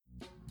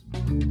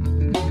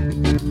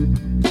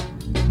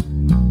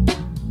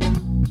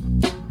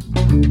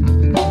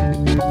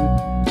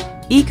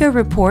Eco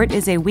Report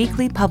is a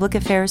weekly public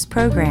affairs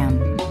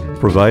program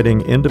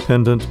providing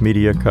independent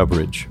media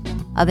coverage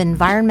of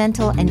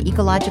environmental and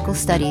ecological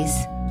studies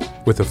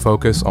with a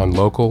focus on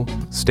local,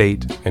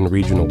 state, and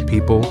regional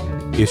people,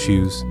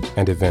 issues,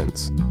 and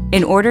events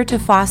in order to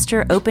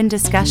foster open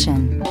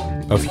discussion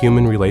of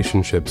human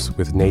relationships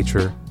with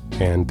nature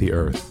and the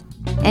earth,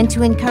 and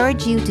to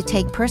encourage you to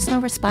take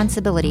personal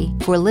responsibility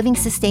for living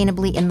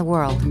sustainably in the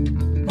world.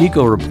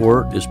 Eco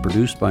Report is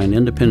produced by an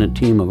independent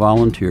team of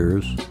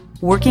volunteers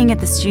working at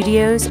the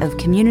studios of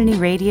Community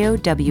Radio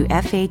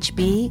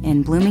WFHB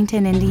in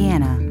Bloomington,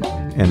 Indiana,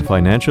 and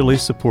financially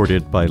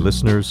supported by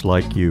listeners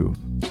like you.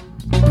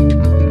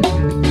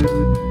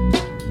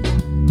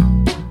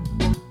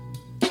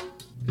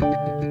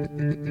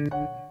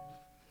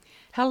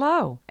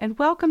 Hello, and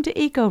welcome to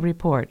Eco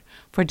Report.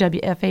 For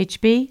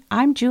WFHB,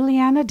 I'm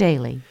Julianna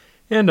Dailey.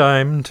 And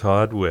I'm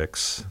Todd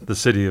Wicks. The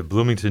city of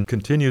Bloomington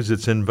continues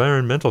its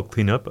environmental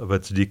cleanup of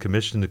its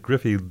decommissioned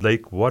Griffy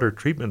Lake water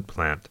treatment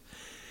plant.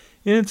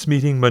 In its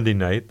meeting Monday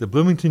night, the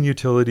Bloomington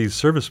Utilities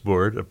Service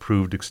Board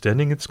approved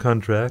extending its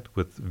contract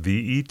with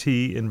VET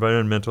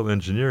Environmental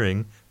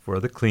Engineering for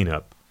the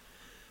cleanup.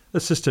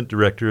 Assistant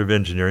Director of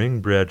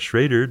Engineering Brad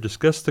Schrader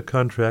discussed the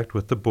contract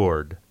with the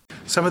board.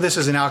 Some of this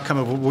is an outcome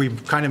of what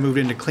we've kind of moved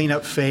into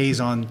cleanup phase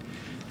on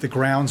the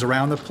grounds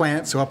around the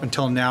plant. So up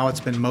until now, it's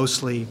been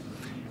mostly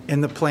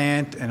in the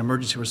plant and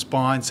emergency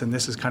response, and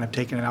this is kind of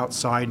taking it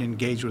outside and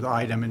engaged with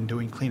IDEM and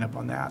doing cleanup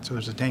on that. So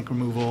there's a tank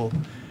removal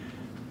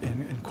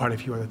and quite a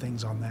few other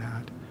things on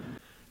that.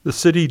 The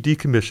city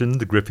decommissioned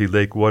the Griffy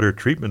Lake water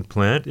treatment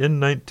plant in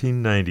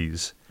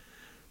 1990s.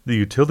 The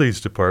Utilities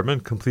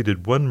Department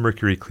completed one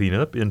mercury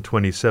cleanup in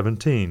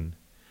 2017.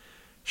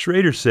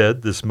 Schrader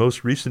said this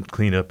most recent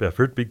cleanup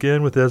effort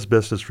began with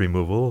asbestos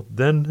removal,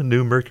 then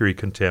new mercury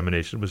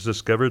contamination was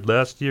discovered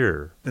last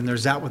year. Then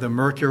there's that with the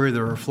mercury.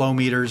 There were flow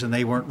meters and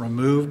they weren't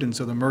removed, and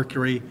so the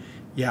mercury,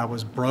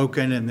 was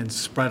broken and then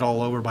spread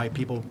all over by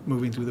people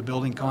moving through the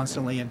building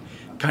constantly and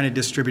kind of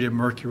distributed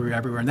mercury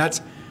everywhere. And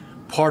that's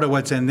part of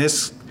what's in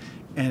this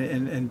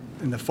and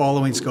the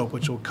following scope,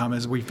 which will come,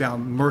 is we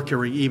found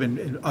mercury even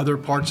in other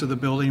parts of the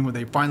building where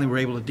they finally were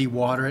able to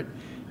dewater it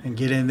and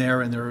get in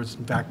there, and there was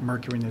in fact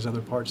mercury in those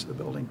other parts of the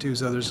building too.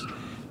 So there's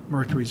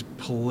mercury's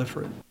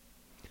proliferate.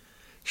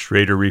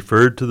 Schrader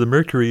referred to the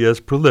mercury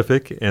as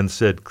prolific and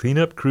said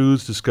cleanup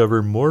crews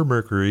discover more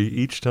mercury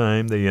each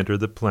time they enter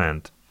the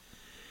plant.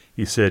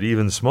 He said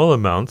even small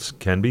amounts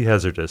can be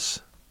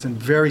hazardous. It's in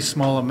very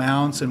small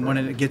amounts, and when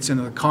it gets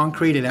into the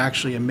concrete, it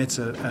actually emits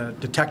a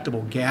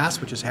detectable gas,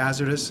 which is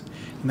hazardous,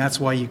 and that's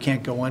why you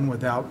can't go in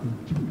without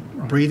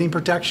breathing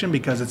protection,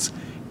 because it's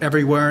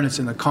everywhere and it's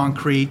in the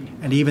concrete,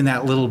 and even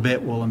that little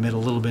bit will emit a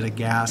little bit of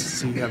gas,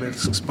 so you have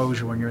this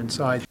exposure when you're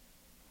inside.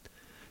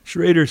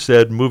 Schrader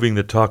said moving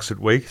the toxic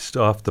waste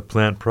off the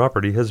plant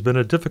property has been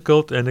a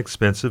difficult and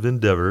expensive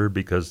endeavor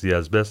because the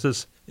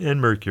asbestos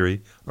and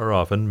mercury are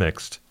often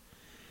mixed.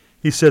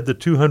 He said the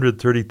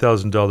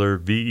 $230,000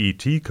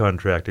 VET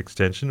contract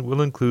extension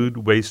will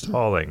include waste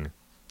hauling.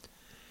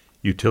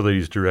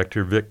 Utilities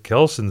Director Vic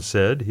Kelson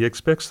said he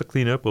expects the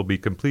cleanup will be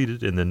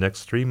completed in the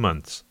next 3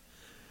 months.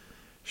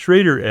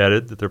 Schrader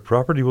added that the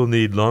property will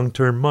need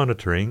long-term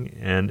monitoring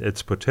and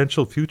its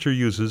potential future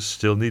uses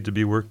still need to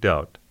be worked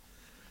out.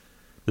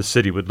 The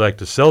city would like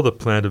to sell the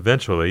plant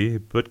eventually,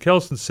 but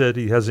Kelson said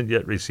he hasn't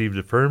yet received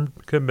a firm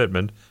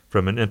commitment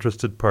from an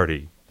interested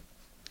party.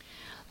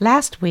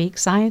 Last week,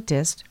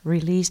 scientists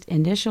released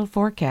initial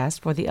forecasts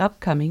for the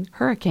upcoming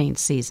hurricane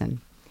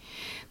season.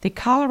 The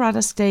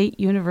Colorado State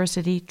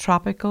University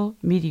Tropical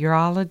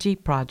Meteorology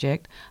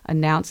Project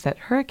announced that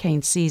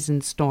hurricane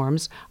season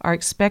storms are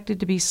expected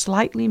to be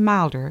slightly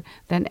milder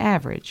than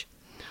average,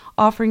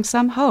 offering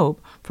some hope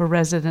for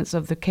residents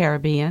of the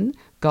Caribbean,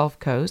 Gulf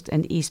Coast,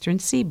 and Eastern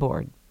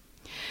Seaboard.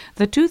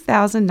 The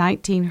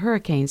 2019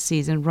 hurricane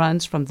season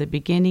runs from the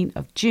beginning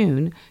of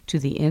June to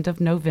the end of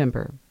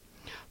November.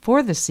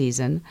 For the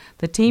season,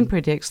 the team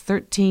predicts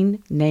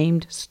 13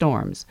 named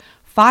storms,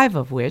 5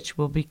 of which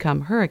will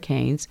become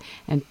hurricanes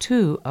and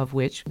 2 of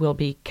which will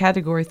be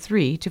Category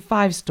 3 to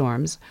 5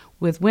 storms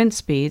with wind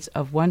speeds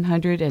of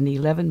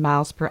 111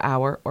 miles per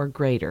hour or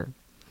greater.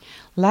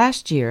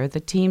 Last year, the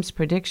team's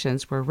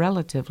predictions were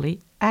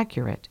relatively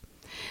accurate.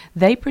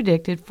 They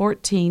predicted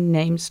 14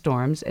 named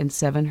storms and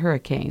 7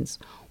 hurricanes,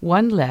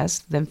 1 less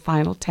than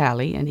final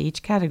tally in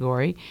each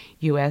category,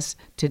 U.S.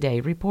 Today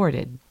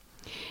reported.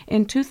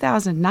 In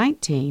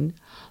 2019,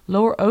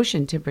 lower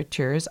ocean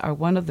temperatures are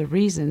one of the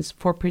reasons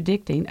for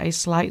predicting a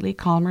slightly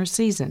calmer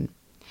season.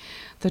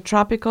 The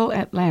tropical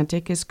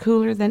Atlantic is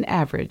cooler than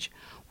average,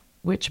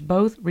 which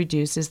both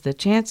reduces the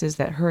chances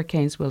that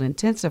hurricanes will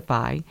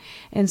intensify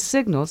and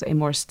signals a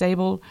more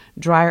stable,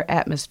 drier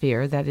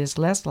atmosphere that is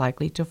less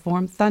likely to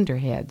form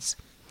thunderheads.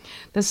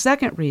 The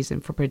second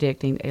reason for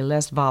predicting a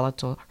less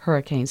volatile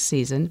hurricane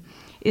season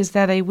is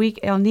that a weak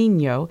El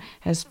Niño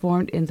has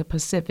formed in the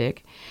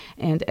Pacific,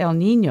 and El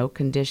Niño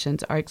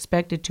conditions are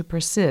expected to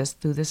persist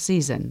through the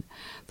season.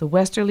 The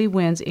westerly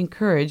winds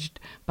encouraged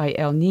by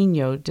El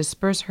Niño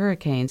disperse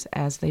hurricanes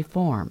as they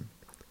form.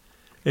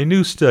 A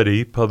new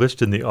study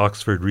published in the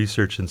Oxford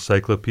Research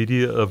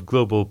Encyclopedia of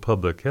Global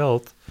Public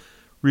Health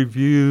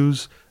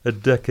reviews a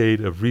decade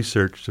of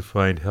research to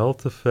find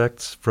health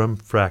effects from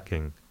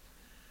fracking.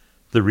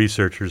 The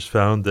researchers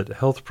found that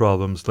health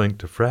problems linked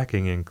to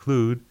fracking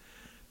include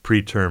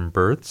preterm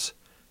births,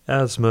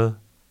 asthma,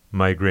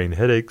 migraine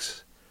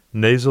headaches,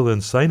 nasal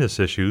and sinus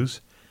issues,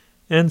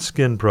 and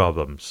skin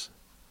problems.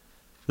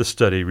 The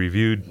study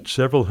reviewed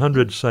several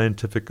hundred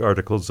scientific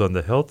articles on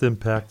the health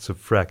impacts of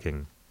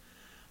fracking.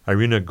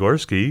 Irina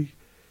Gorsky,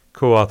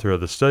 co-author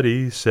of the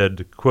study,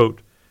 said, quote,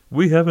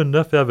 "We have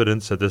enough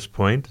evidence at this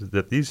point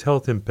that these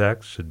health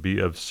impacts should be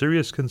of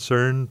serious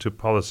concern to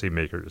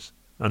policymakers,"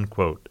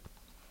 unquote.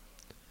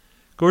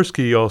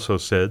 Gorsky also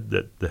said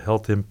that the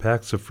health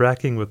impacts of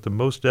fracking with the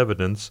most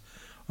evidence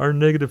are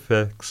negative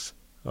effects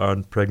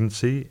on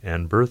pregnancy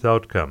and birth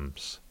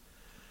outcomes.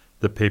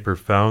 The paper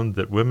found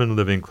that women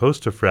living close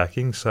to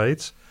fracking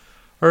sites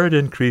are at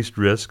increased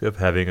risk of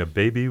having a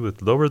baby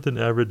with lower than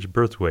average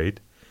birth weight,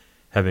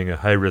 having a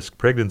high-risk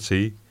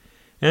pregnancy,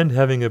 and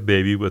having a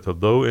baby with a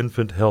low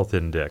infant health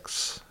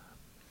index.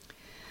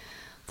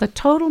 The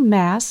total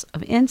mass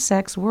of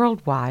insects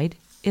worldwide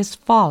is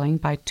falling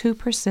by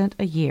 2%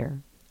 a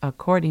year,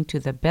 according to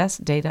the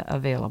best data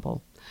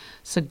available,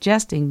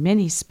 suggesting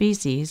many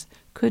species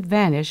could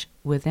vanish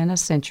within a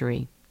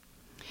century.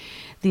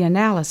 The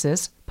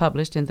analysis,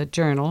 published in the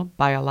journal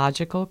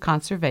Biological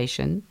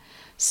Conservation,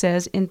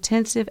 says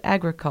intensive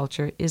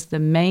agriculture is the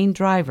main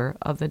driver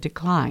of the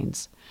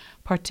declines,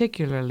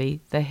 particularly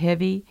the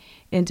heavy,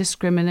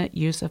 indiscriminate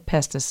use of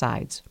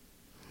pesticides.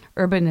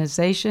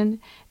 Urbanization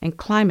and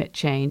climate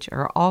change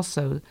are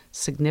also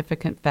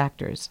significant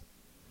factors.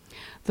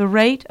 The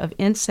rate of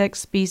insect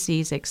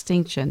species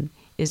extinction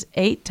is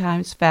 8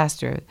 times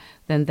faster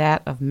than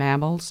that of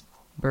mammals,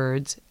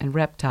 birds, and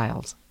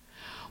reptiles.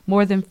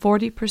 More than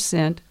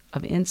 40%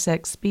 of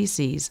insect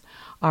species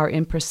are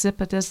in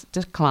precipitous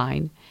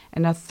decline,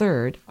 and a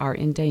third are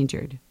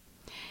endangered.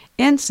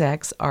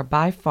 Insects are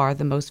by far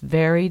the most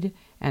varied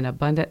and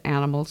abundant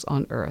animals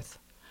on Earth.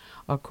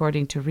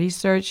 According to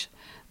research,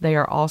 they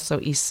are also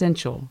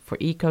essential for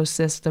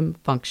ecosystem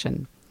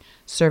function,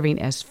 serving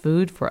as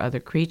food for other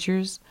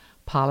creatures,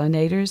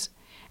 pollinators,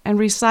 and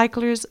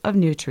recyclers of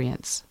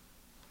nutrients.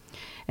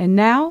 And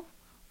now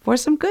for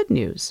some good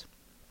news.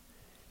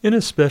 In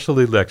a special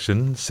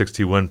election,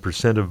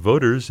 61% of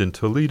voters in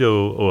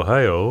Toledo,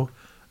 Ohio,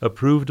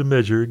 approved a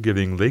measure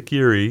giving Lake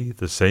Erie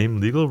the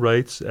same legal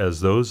rights as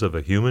those of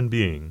a human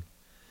being.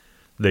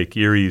 Lake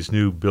Erie's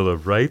new Bill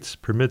of Rights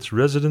permits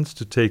residents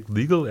to take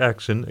legal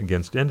action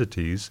against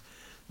entities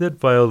that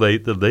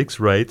violate the lake's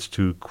rights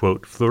to,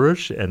 quote,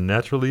 flourish and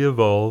naturally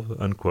evolve,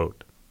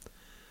 unquote.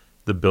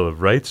 The Bill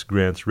of Rights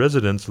grants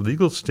residents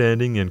legal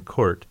standing in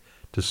court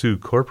to sue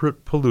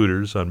corporate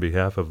polluters on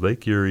behalf of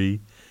Lake Erie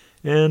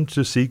and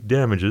to seek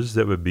damages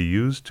that would be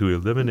used to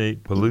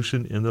eliminate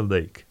pollution in the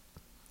lake.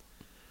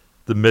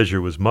 The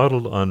measure was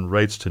modeled on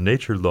rights to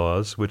nature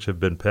laws which have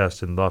been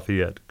passed in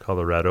Lafayette,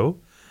 Colorado,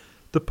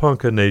 the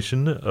Ponca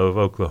Nation of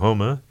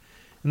Oklahoma,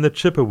 and the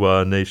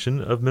Chippewa Nation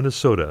of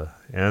Minnesota,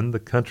 and the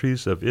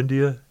countries of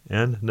India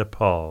and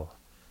Nepal.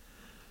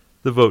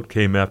 The vote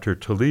came after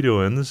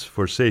Toledoans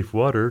for Safe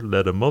Water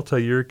led a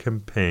multi-year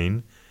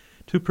campaign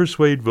to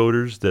persuade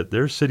voters that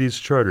their city's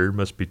charter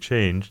must be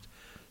changed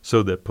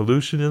so that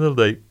pollution in the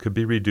lake could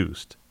be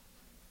reduced.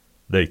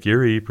 Lake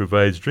Erie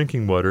provides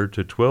drinking water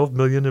to 12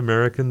 million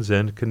Americans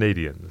and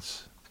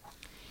Canadians.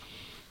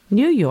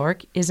 New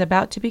York is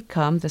about to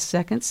become the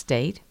second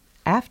state,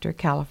 after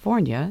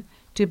California,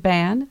 to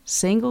ban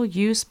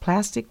single-use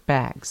plastic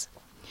bags.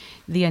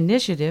 The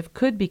initiative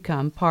could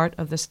become part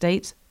of the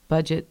state's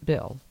budget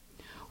bill,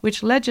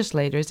 which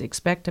legislators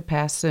expect to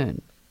pass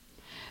soon.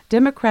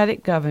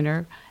 Democratic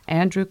Governor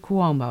Andrew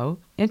Cuomo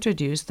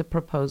introduced the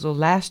proposal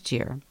last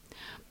year,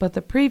 but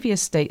the previous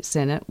state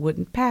Senate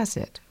wouldn't pass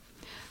it.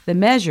 The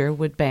measure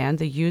would ban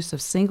the use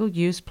of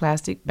single-use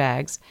plastic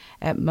bags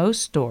at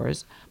most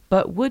stores,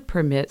 but would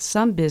permit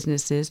some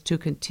businesses to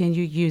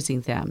continue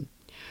using them.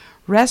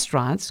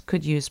 Restaurants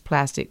could use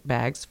plastic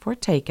bags for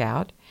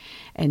takeout,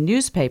 and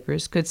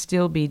newspapers could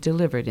still be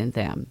delivered in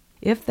them.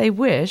 If they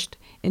wished,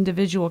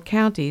 individual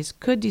counties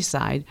could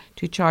decide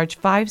to charge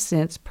 5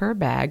 cents per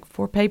bag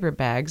for paper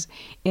bags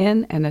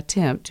in an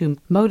attempt to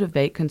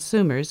motivate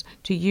consumers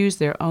to use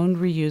their own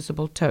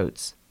reusable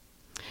totes.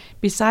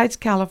 Besides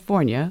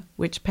California,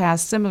 which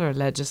passed similar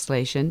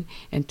legislation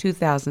in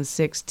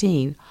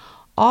 2016,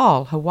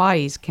 all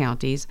Hawaii's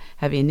counties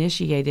have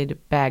initiated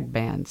bag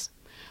bans.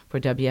 For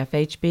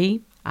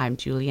WFHB, I'm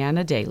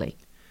Julianna Dailey.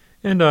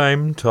 And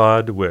I'm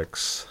Todd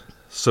Wicks.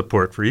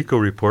 Support for Eco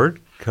Report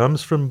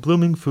comes from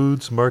Blooming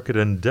Foods Market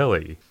and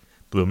Deli,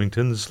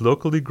 Bloomington's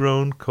locally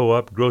grown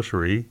co-op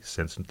grocery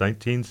since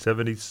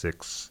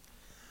 1976,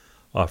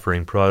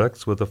 offering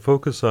products with a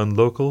focus on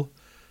local,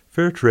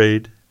 fair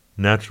trade,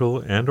 natural,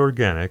 and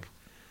organic,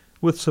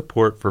 with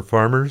support for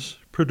farmers,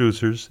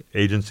 producers,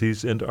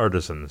 agencies, and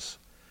artisans.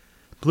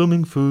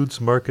 Blooming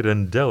Foods Market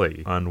and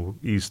Deli on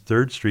East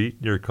 3rd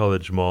Street near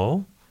College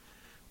Mall,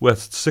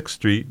 West 6th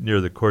Street near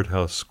the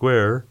Courthouse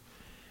Square,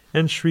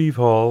 and Shreve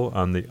Hall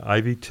on the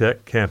Ivy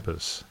Tech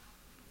campus.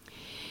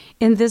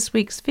 In this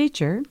week's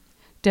feature,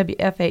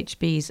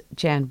 WFHB's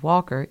Jan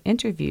Walker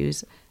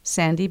interviews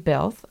Sandy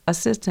Belth,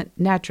 assistant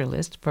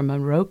naturalist from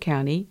Monroe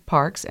County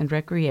Parks and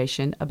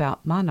Recreation,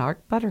 about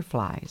monarch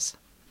butterflies.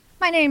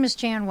 My name is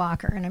Jan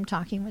Walker, and I'm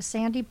talking with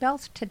Sandy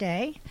Belth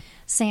today.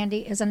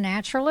 Sandy is a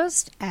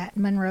naturalist at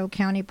Monroe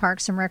County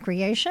Parks and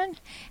Recreation,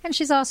 and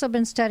she's also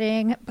been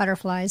studying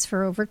butterflies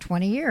for over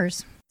 20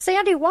 years.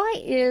 Sandy, why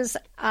is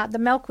the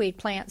milkweed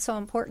plant so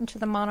important to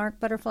the monarch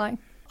butterfly?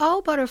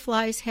 All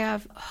butterflies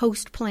have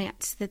host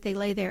plants that they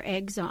lay their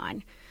eggs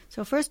on.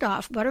 So first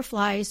off,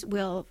 butterflies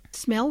will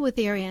smell with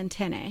their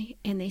antennae,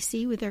 and they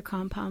see with their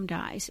compound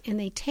eyes, and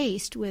they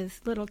taste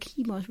with little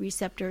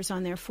chemoreceptors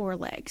on their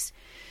forelegs.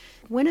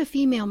 When a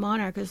female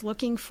monarch is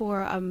looking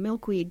for a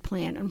milkweed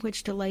plant on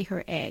which to lay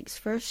her eggs,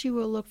 first she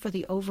will look for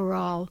the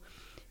overall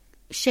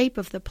shape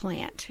of the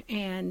plant,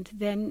 and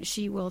then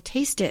she will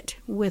taste it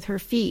with her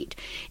feet.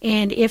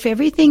 And if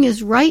everything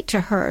is right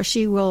to her,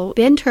 she will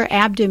bend her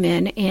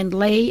abdomen and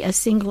lay a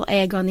single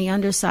egg on the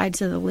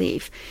undersides of the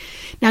leaf.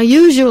 Now,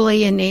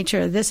 usually in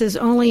nature, this is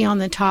only on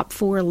the top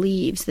 4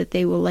 leaves that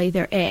they will lay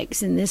their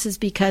eggs, and this is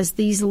because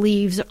these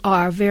leaves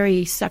are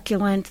very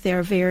succulent,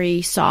 they're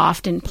very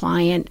soft and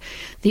pliant.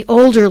 The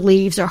older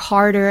leaves are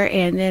harder,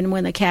 and then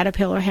when the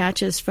caterpillar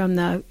hatches from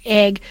the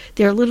egg,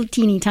 their little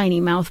teeny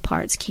tiny mouth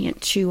parts can't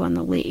chew on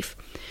the leaf.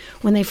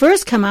 When they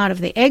first come out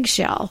of the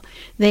eggshell,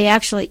 they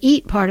actually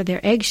eat part of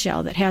their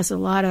eggshell that has a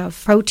lot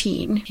of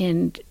protein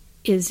and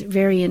is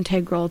very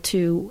integral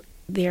to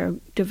their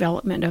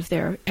development of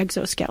their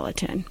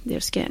exoskeleton, their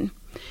skin.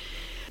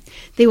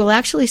 They will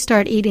actually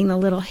start eating the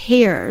little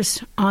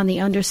hairs on the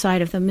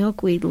underside of the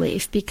milkweed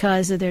leaf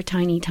because of their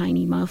tiny,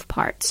 tiny mouth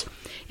parts.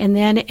 And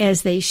then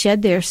as they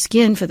shed their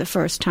skin for the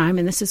first time,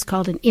 and this is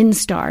called an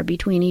instar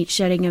between each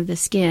shedding of the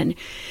skin,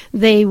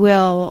 they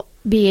will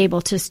be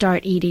able to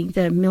start eating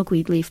the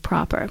milkweed leaf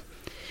proper.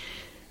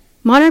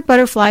 Monarch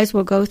butterflies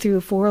will go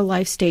through 4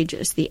 life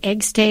stages: the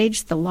egg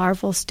stage, the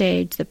larval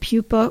stage, the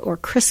pupa or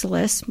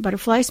chrysalis.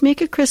 Butterflies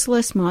make a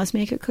chrysalis, moths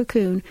make a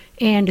cocoon,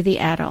 and the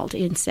adult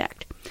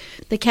insect.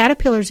 The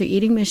caterpillars are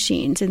eating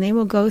machines, and they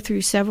will go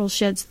through several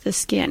sheds of the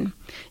skin,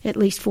 at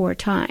least 4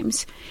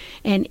 times.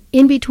 And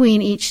in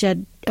between each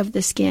shed of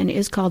the skin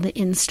is called the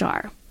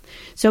instar.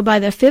 So by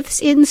the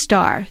 5th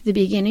instar, the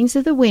beginnings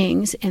of the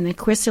wings and the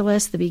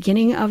chrysalis, the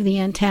beginning of the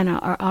antenna,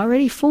 are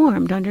already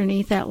formed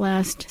underneath that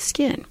last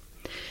skin.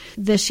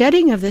 The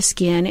shedding of the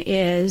skin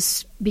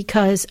is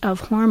because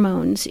of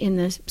hormones in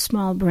the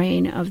small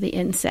brain of the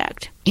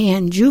insect.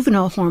 And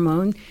juvenile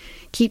hormone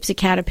keeps a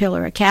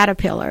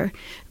caterpillar,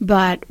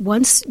 but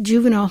once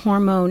juvenile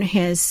hormone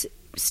has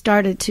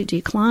started to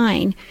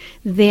decline,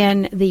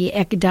 then the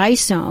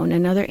ecdysone,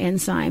 another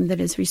enzyme that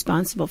is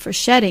responsible for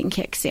shedding,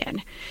 kicks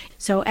in.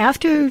 So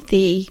after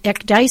the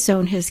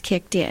ecdysone has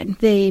kicked in,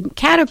 the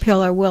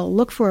caterpillar will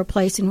look for a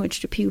place in which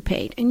to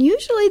pupate. And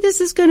usually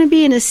this is going to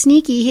be in a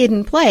sneaky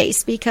hidden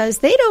place because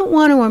they don't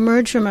want to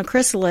emerge from a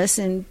chrysalis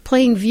in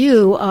plain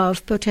view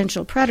of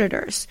potential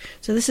predators.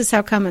 So this is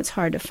how come it's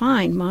hard to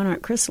find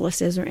monarch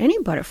chrysalises, or any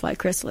butterfly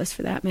chrysalis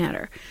for that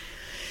matter.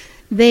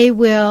 They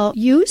will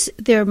use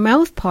their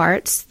mouth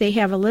parts. They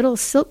have a little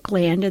silk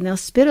gland, and they'll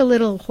spit a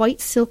little white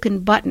silken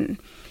button.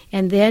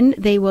 And then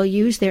they will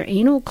use their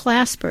anal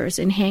claspers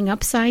and hang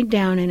upside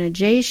down in a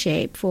J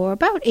shape for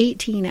about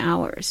 18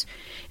 hours.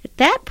 At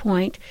that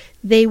point,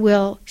 they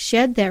will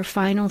shed their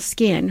final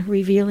skin,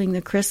 revealing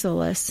the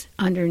chrysalis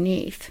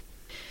underneath.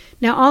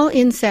 Now, all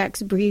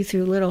insects breathe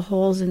through little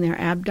holes in their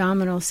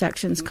abdominal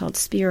sections called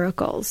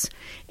spiracles.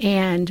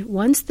 And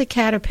once the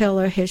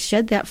caterpillar has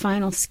shed that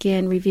final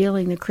skin,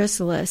 revealing the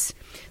chrysalis,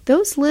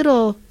 those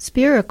little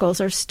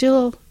spiracles are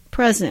still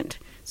present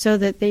so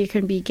that they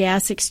can be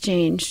gas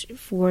exchange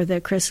for the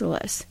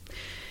chrysalis.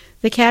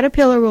 The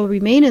caterpillar will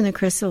remain in the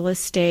chrysalis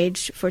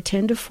stage for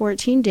 10 to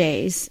 14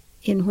 days,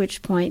 in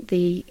which point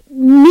the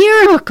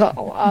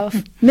miracle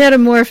of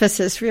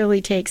metamorphosis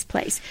really takes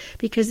place,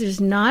 because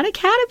there's not a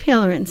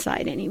caterpillar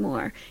inside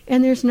anymore,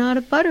 and there's not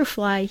a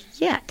butterfly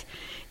yet.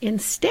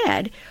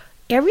 Instead,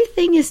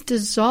 everything is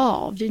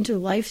dissolved into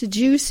life's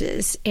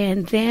juices,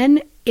 and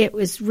then it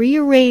was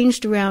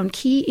rearranged around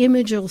key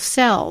imagal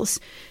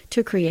cells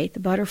to create the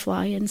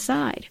butterfly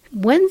inside.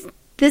 When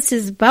this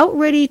is about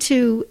ready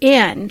to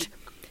end,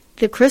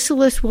 the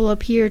chrysalis will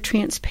appear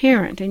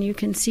transparent, and you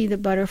can see the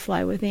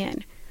butterfly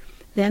within.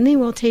 Then they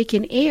will take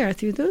in air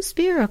through those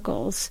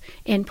spiracles,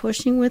 and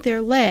pushing with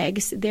their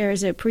legs,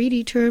 there's a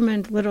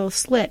predetermined little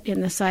slit in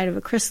the side of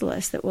a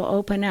chrysalis that will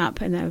open up,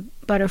 and the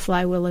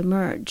butterfly will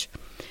emerge.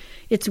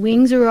 Its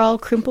wings are all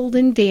crimpled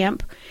and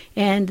damp,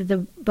 and the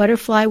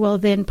butterfly will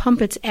then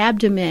pump its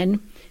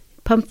abdomen,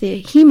 pump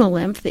the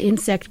hemolymph, the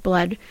insect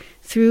blood,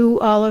 through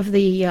all of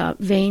the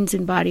veins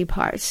and body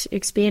parts,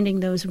 expanding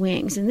those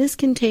wings. And this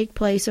can take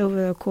place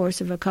over the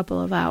course of a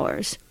couple of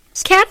hours.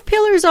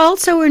 Caterpillars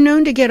also are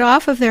known to get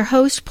off of their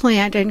host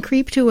plant and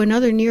creep to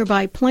another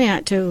nearby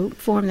plant to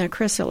form their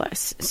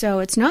chrysalis. So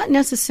it's not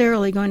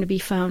necessarily going to be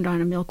found on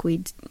a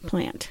milkweed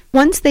plant.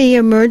 Once they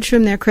emerge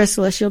from their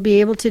chrysalis, you'll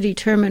be able to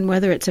determine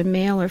whether it's a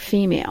male or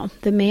female.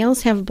 The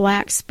males have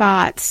black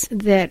spots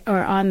that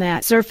are on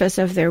that surface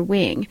of their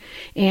wing,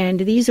 and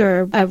these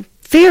are a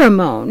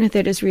pheromone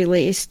that is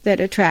released that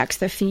attracts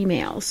the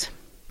females.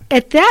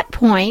 At that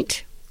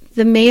point,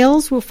 the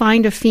males will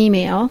find a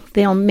female,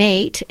 they'll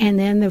mate, and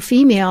then the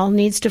female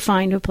needs to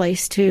find a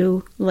place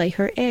to lay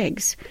her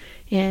eggs.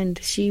 And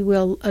she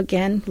will,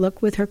 again,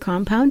 look with her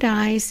compound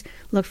eyes,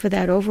 look for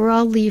that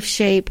overall leaf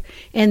shape,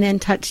 and then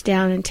touch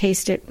down and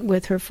taste it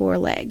with her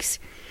forelegs.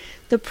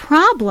 The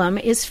problem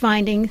is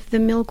finding the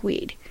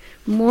milkweed.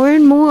 More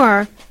and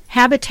more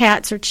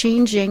habitats are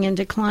changing and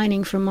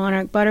declining for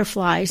monarch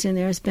butterflies, and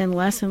there's been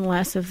less and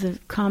less of the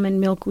common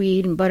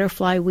milkweed and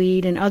butterfly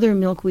weed and other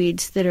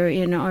milkweeds that are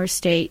in our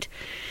state.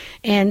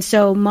 And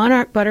so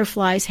monarch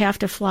butterflies have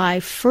to fly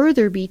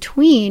further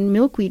between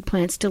milkweed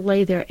plants to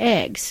lay their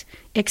eggs,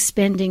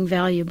 expending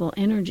valuable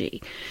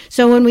energy.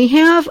 So when we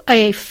have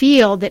a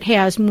field that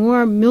has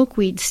more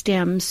milkweed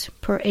stems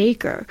per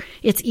acre,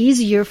 it's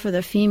easier for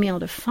the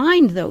female to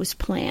find those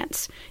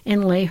plants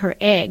and lay her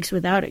eggs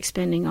without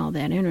expending all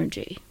that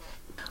energy.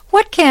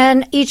 What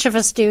can each of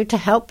us do to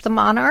help the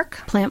monarch?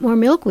 Plant more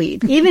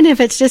milkweed. Even if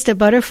it's just a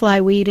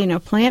butterfly weed in a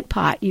plant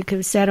pot you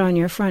could set on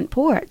your front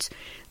porch,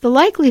 the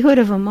likelihood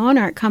of a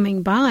monarch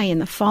coming by in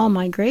the fall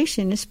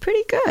migration is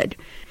pretty good.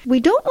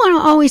 We don't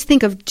want to always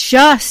think of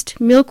just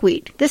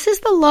milkweed. This is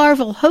the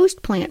larval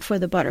host plant for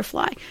the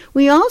butterfly.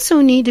 We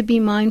also need to be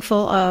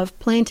mindful of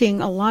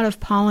planting a lot of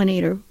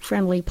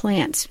pollinator-friendly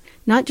plants,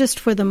 not just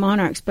for the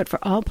monarchs, but for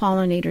all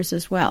pollinators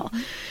as well.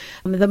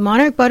 The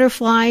monarch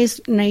butterflies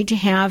need to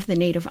have the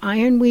native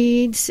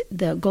ironweeds,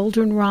 the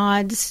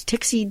goldenrods,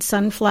 tick-seed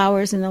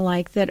sunflowers, and the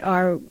like that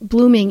are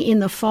blooming in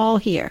the fall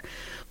here.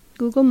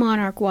 Google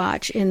Monarch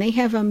Watch, and they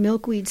have a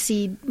milkweed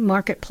seed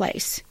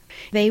marketplace.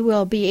 They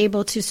will be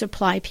able to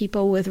supply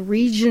people with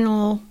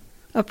regional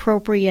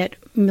appropriate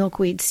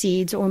milkweed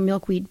seeds or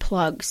milkweed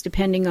plugs,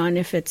 depending on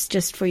if it's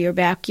just for your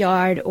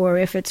backyard or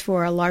if it's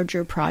for a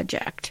larger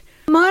project.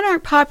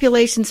 Monarch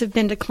populations have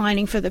been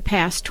declining for the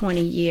past 20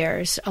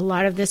 years. A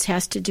lot of this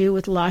has to do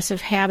with loss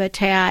of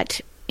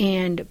habitat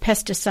and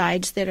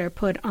pesticides that are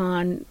put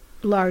on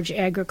large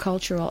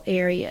agricultural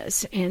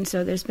areas. And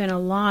so there's been a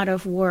lot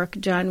of work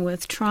done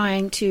with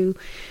trying to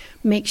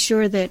make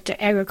sure that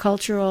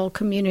agricultural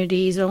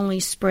communities only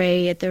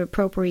spray at the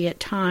appropriate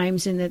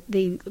times and that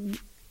they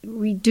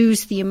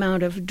reduce the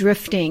amount of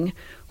drifting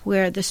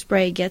where the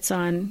spray gets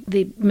on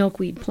the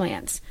milkweed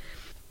plants.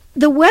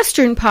 The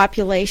western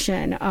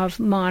population of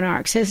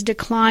monarchs has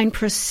declined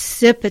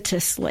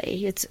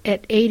precipitously. It's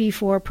at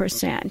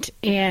 84%,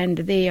 and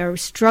they are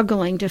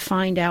struggling to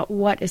find out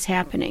what is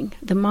happening.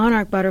 The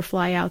monarch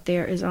butterfly out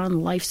there is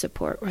on life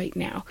support right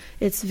now.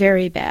 It's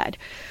very bad.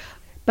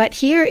 But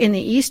here in the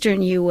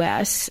eastern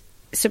U.S.,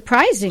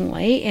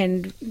 surprisingly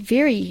and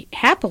very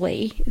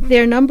happily,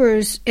 their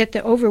numbers at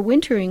the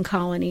overwintering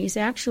colonies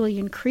actually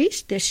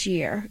increased this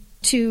year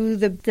to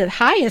the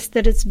highest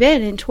that it's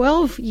been in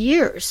 12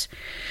 years.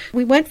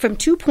 We went from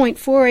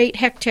 2.48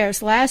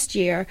 hectares last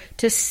year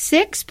to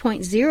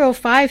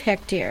 6.05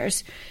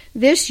 hectares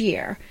this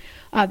year.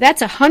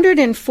 That's a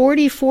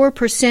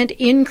 144%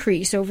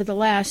 increase over the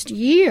last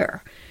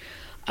year.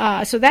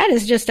 So that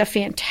is just a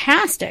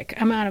fantastic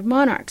amount of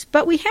monarchs.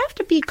 But we have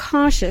to be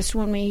cautious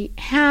when we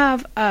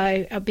have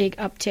a big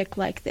uptick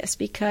like this,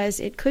 because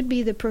it could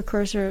be the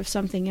precursor of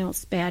something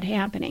else bad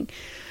happening.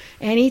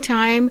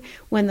 Anytime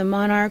when the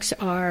monarchs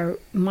are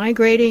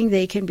migrating,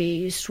 they can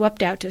be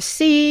swept out to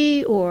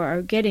sea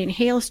or get in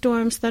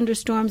hailstorms,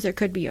 thunderstorms. There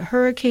could be a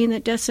hurricane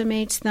that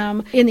decimates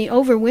them. In the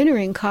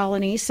overwintering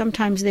colonies,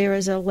 sometimes there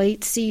is a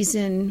late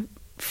season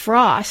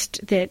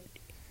frost that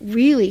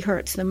really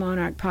hurts the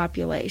monarch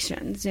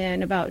populations.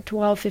 And about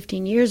 12,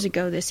 15 years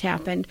ago this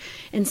happened,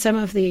 and some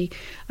of the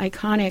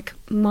iconic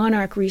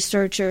monarch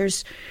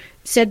researchers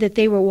said that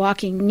they were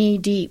walking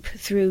knee-deep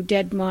through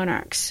dead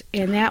monarchs,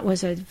 and that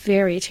was a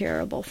very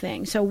terrible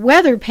thing. So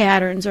weather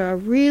patterns are a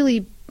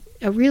really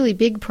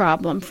big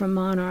problem for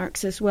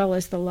monarchs, as well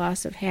as the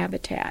loss of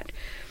habitat.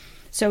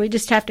 So we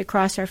just have to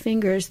cross our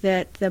fingers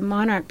that the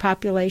monarch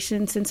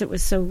population, since it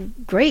was so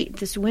great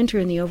this winter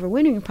in the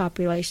overwintering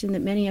population,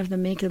 that many of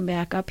them make them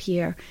back up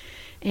here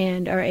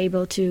and are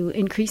able to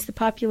increase the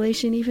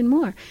population even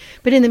more.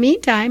 But in the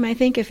meantime, I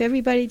think if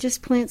everybody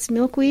just plants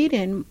milkweed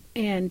and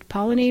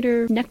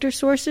pollinator nectar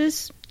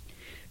sources,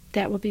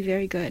 that will be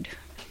very good.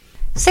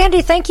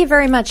 Sandy, thank you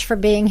very much for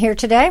being here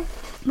today.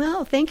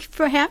 Well, thank you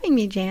for having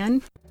me,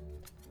 Jan.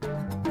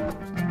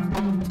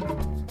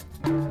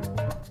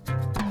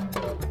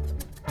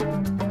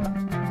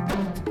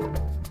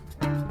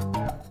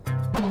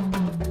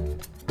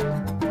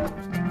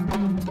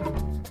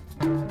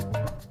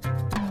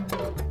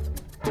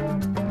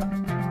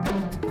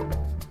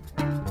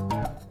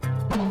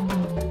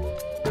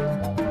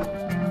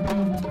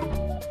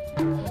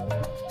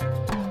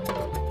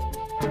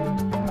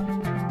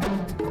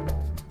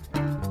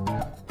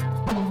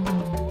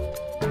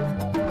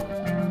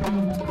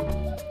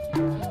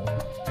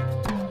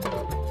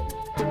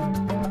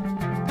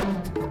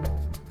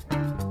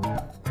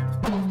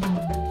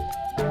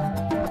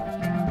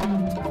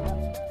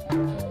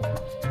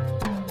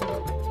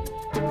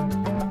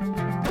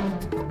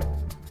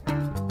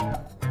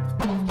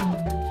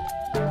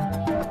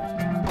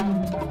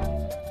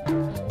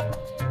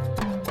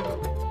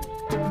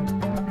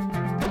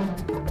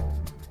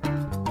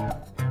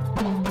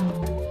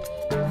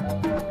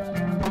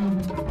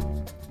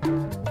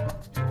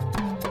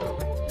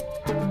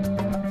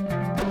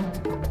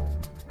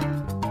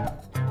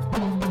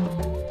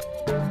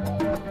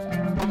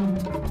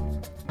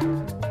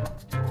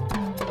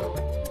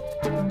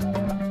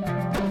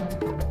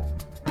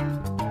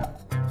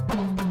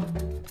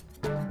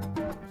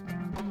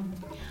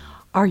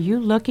 Are you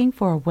looking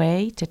for a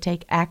way to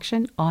take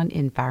action on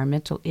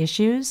environmental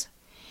issues?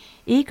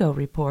 Ego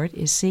Report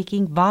is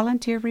seeking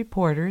volunteer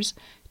reporters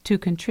to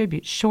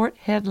contribute short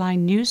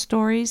headline news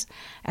stories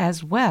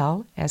as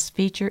well as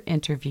feature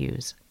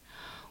interviews.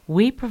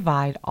 We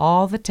provide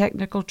all the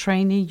technical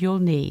training you'll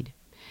need.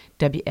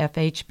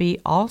 WFHB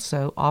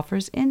also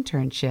offers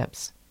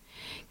internships.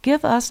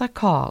 Give us a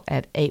call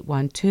at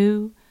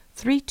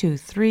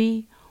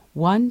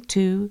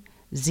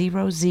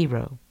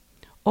 812-323-1200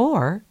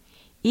 or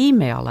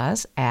email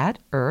us at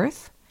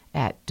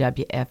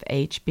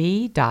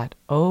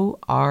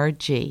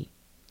earth@wfhb.org.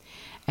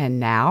 And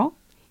now,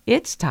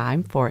 it's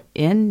time for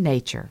In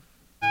Nature.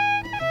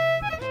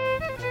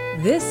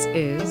 This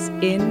is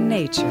In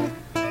Nature.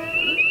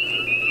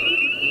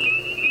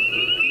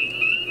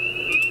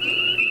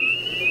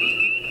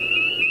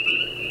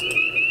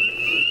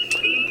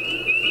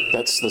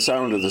 That's the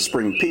sound of the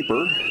spring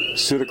peeper,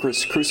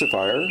 Pseudacris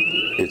crucifer.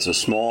 It's a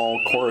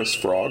small chorus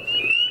frog,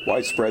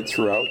 widespread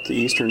throughout the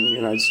eastern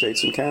United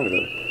States and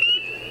Canada.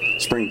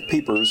 Spring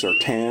peepers are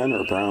tan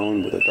or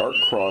brown with a dark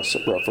cross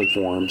that roughly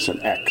forms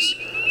an X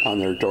on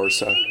their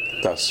dorsa,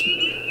 thus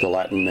the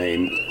Latin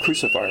name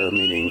crucifer,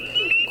 meaning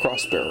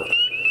cross-bearer,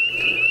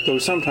 though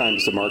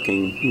sometimes the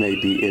marking may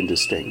be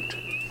indistinct.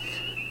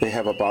 They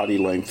have a body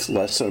length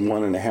less than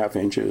 1.5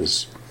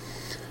 inches.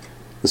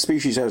 The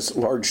species has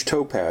large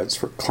toe pads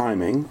for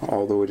climbing,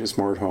 although it is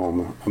more at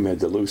home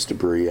amid the loose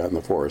debris on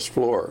the forest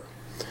floor.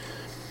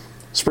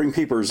 Spring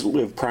peepers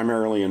live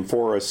primarily in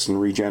forests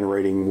and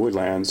regenerating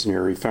woodlands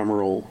near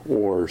ephemeral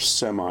or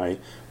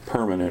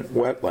semi-permanent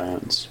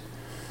wetlands.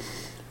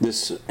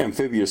 This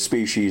amphibious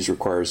species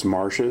requires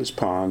marshes,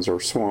 ponds, or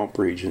swamp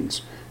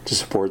regions to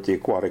support the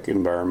aquatic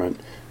environment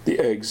the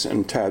eggs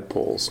and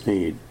tadpoles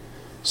need.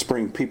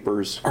 Spring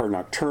peepers are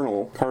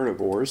nocturnal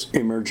carnivores,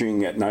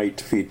 emerging at night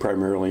to feed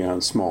primarily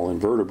on small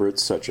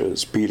invertebrates such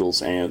as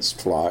beetles, ants,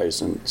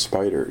 flies, and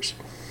spiders.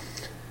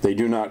 They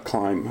do not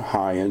climb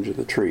high into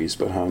the trees,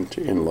 but hunt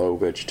in low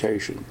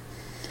vegetation.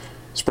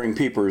 Spring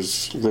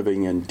peepers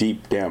living in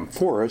deep, damp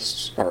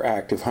forests are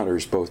active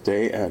hunters both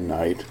day and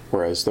night,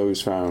 whereas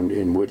those found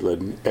in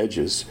woodland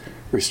edges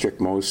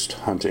restrict most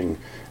hunting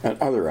and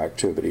other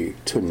activity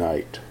to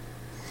night.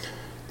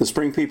 The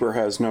spring peeper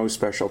has no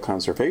special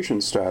conservation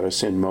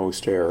status in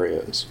most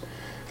areas.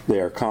 They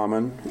are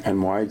common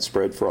and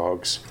widespread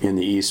frogs in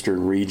the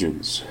eastern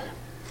regions.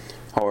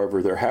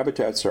 However, their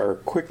habitats are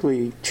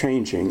quickly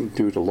changing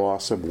due to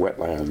loss of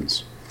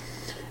wetlands.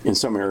 In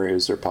some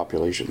areas, their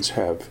populations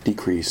have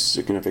decreased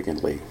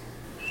significantly.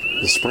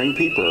 The spring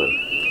peeper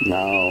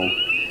now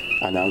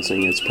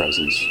announcing its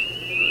presence.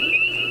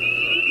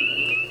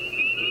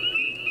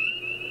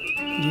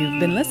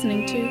 You've been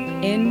listening to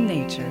In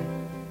Nature.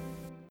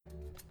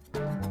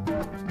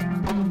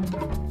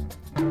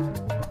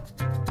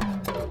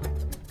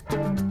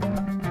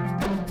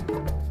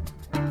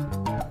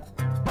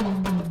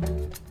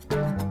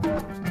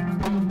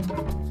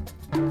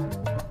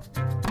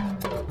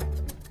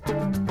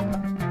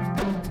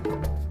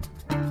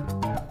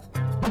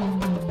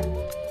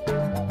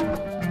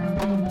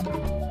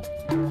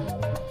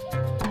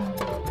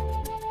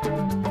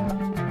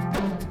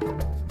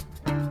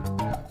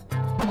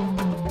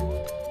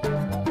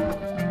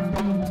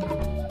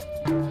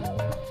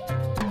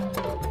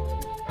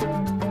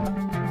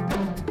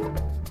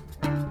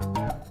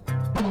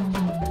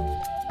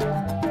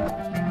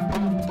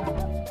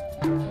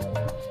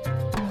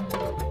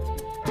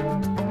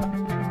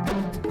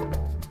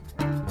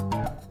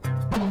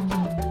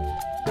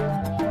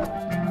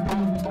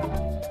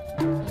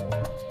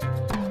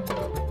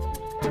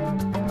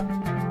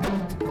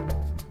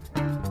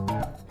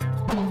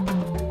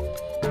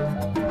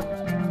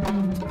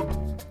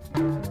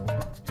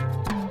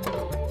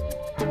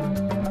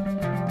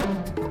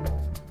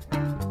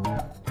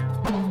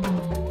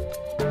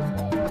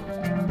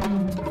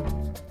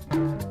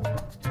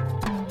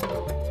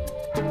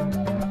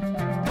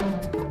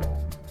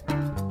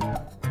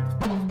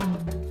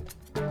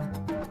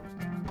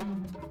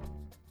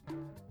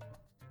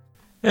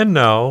 And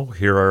now,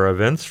 here are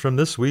events from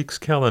this week's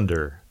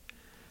calendar.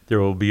 There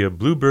will be a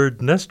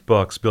bluebird nest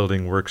box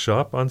building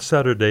workshop on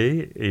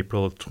Saturday,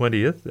 April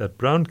 20th at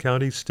Brown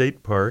County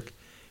State Park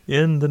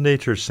in the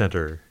Nature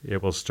Center.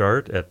 It will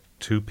start at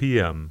 2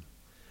 p.m.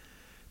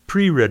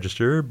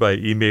 Pre-register by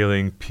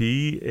emailing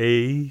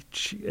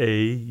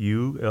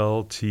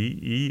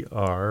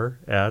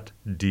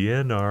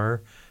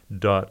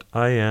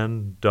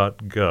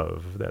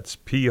phaulter@dnr.in.gov. That's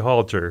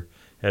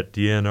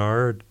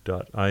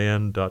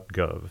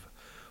phalter@dnr.in.gov.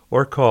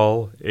 Or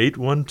call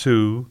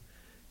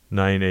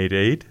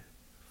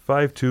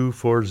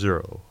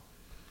 812-988-5240.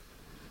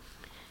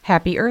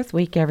 Happy Earth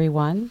Week,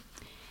 everyone.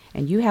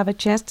 And you have a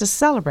chance to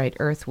celebrate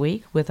Earth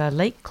Week with a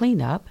lake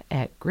cleanup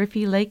at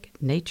Griffy Lake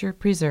Nature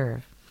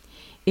Preserve.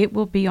 It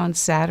will be on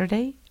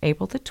Saturday,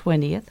 April the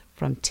 20th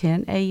from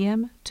 10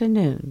 a.m. to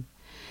noon.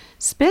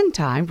 Spend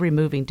time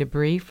removing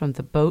debris from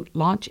the boat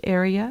launch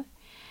area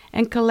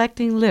and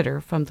collecting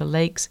litter from the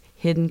lake's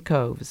hidden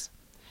coves.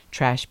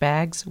 Trash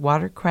bags,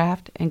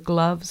 watercraft, and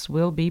gloves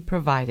will be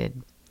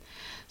provided.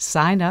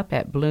 Sign up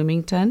at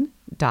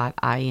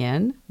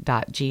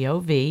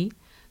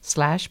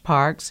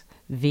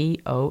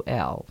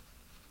bloomington.in.gov/parks/VOL.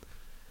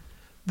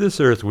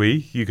 This Earth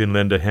Week, you can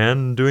lend a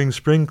hand doing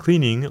spring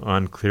cleaning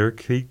on Clear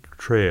Creek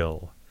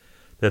Trail.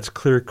 That's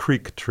Clear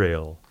Creek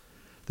Trail.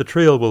 The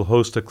trail will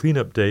host a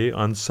cleanup day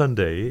on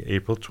Sunday,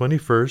 April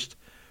 21st,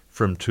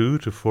 from 2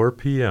 to 4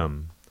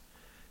 p.m.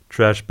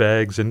 Trash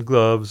bags and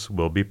gloves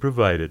will be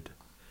provided.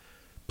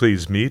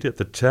 Please meet at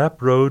the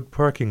Tap Road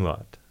parking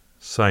lot.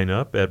 Sign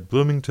up at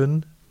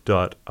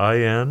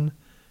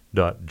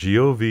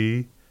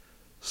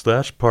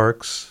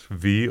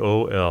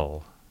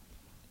bloomington.in.gov/parksvol.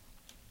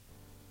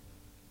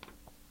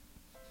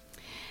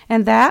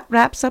 And that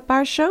wraps up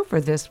our show for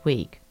this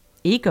week.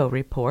 Eco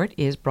Report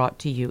is brought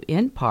to you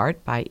in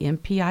part by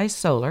MPI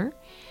Solar,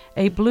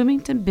 a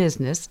Bloomington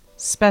business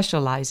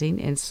specializing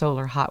in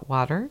solar hot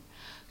water,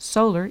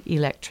 solar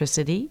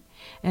electricity,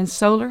 and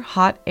solar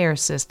hot air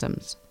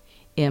systems.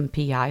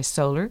 MPI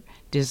Solar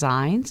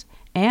designs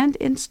and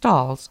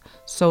installs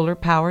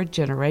solar-powered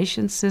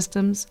generation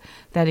systems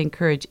that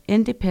encourage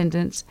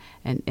independence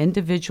and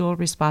individual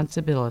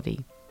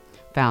responsibility.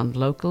 Found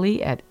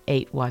locally at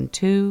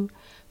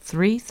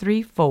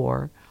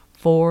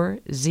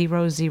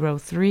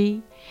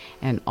 812-334-4003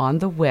 and on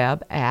the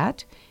web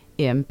at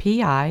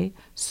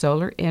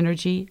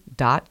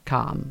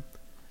mpisolarenergy.com.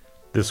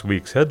 This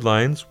week's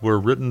headlines were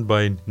written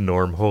by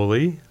Norm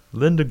Holy,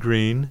 Linda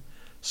Greene,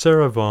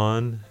 Sarah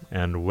Vaughan,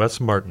 and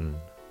Wes Martin.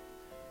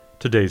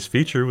 Today's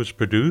feature was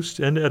produced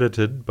and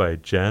edited by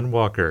Jan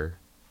Walker.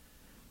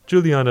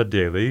 Julianna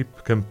Dailey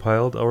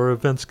compiled our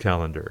events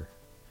calendar,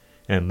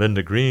 and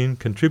Linda Greene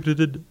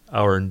contributed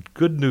our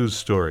good news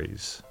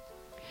stories.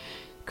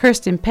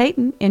 Kirsten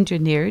Payton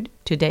engineered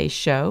today's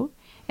show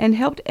and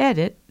helped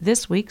edit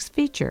this week's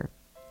feature.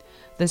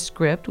 The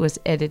script was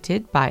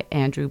edited by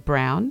Andrew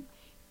Brown,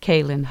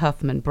 Kalynn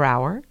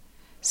Huffman-Brower,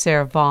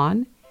 Sarah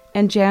Vaughan,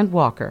 and Jan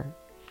Walker.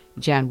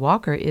 Jan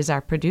Walker is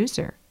our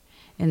producer,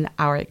 and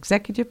our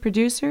executive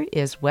producer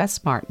is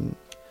Wes Martin.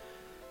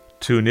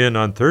 Tune in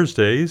on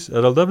Thursdays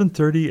at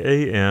 11:30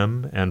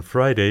 a.m. and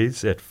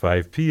Fridays at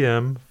 5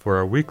 p.m. for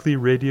our weekly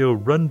radio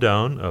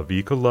rundown of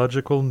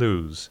ecological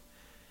news.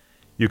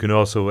 You can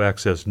also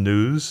access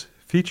news,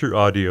 feature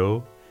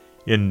audio,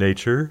 in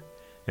nature,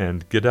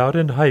 and get out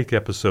and hike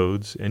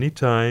episodes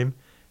anytime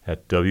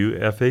at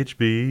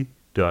wfhb.org.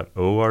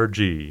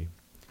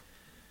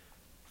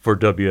 For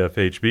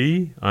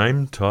WFHB,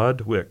 I'm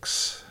Todd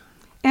Wicks.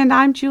 And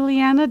I'm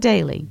Julianna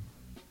Dailey.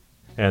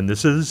 And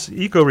this is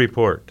Eco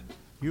Report.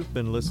 You've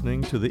been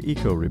listening to the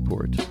Eco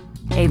Report,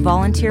 a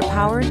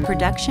volunteer-powered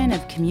production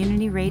of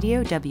Community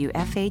Radio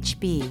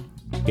WFHB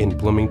in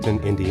Bloomington,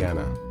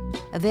 Indiana.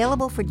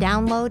 Available for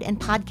download and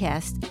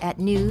podcast at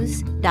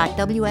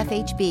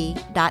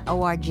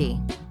news.wfhb.org.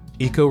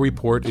 Eco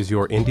Report is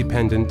your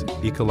independent,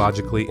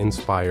 ecologically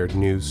inspired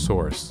news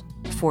source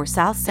for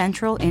South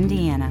Central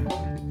Indiana,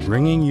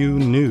 bringing you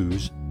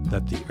news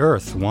that the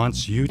Earth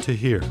wants you to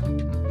hear.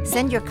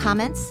 Send your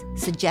comments,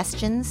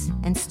 suggestions,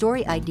 and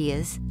story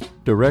ideas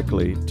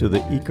directly to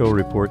the Eco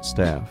Report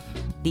staff.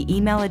 The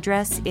email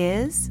address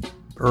is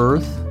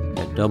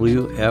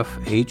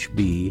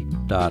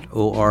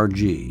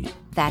earth@wfhb.org.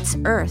 That's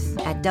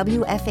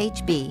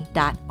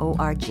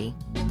earth@wfhb.org.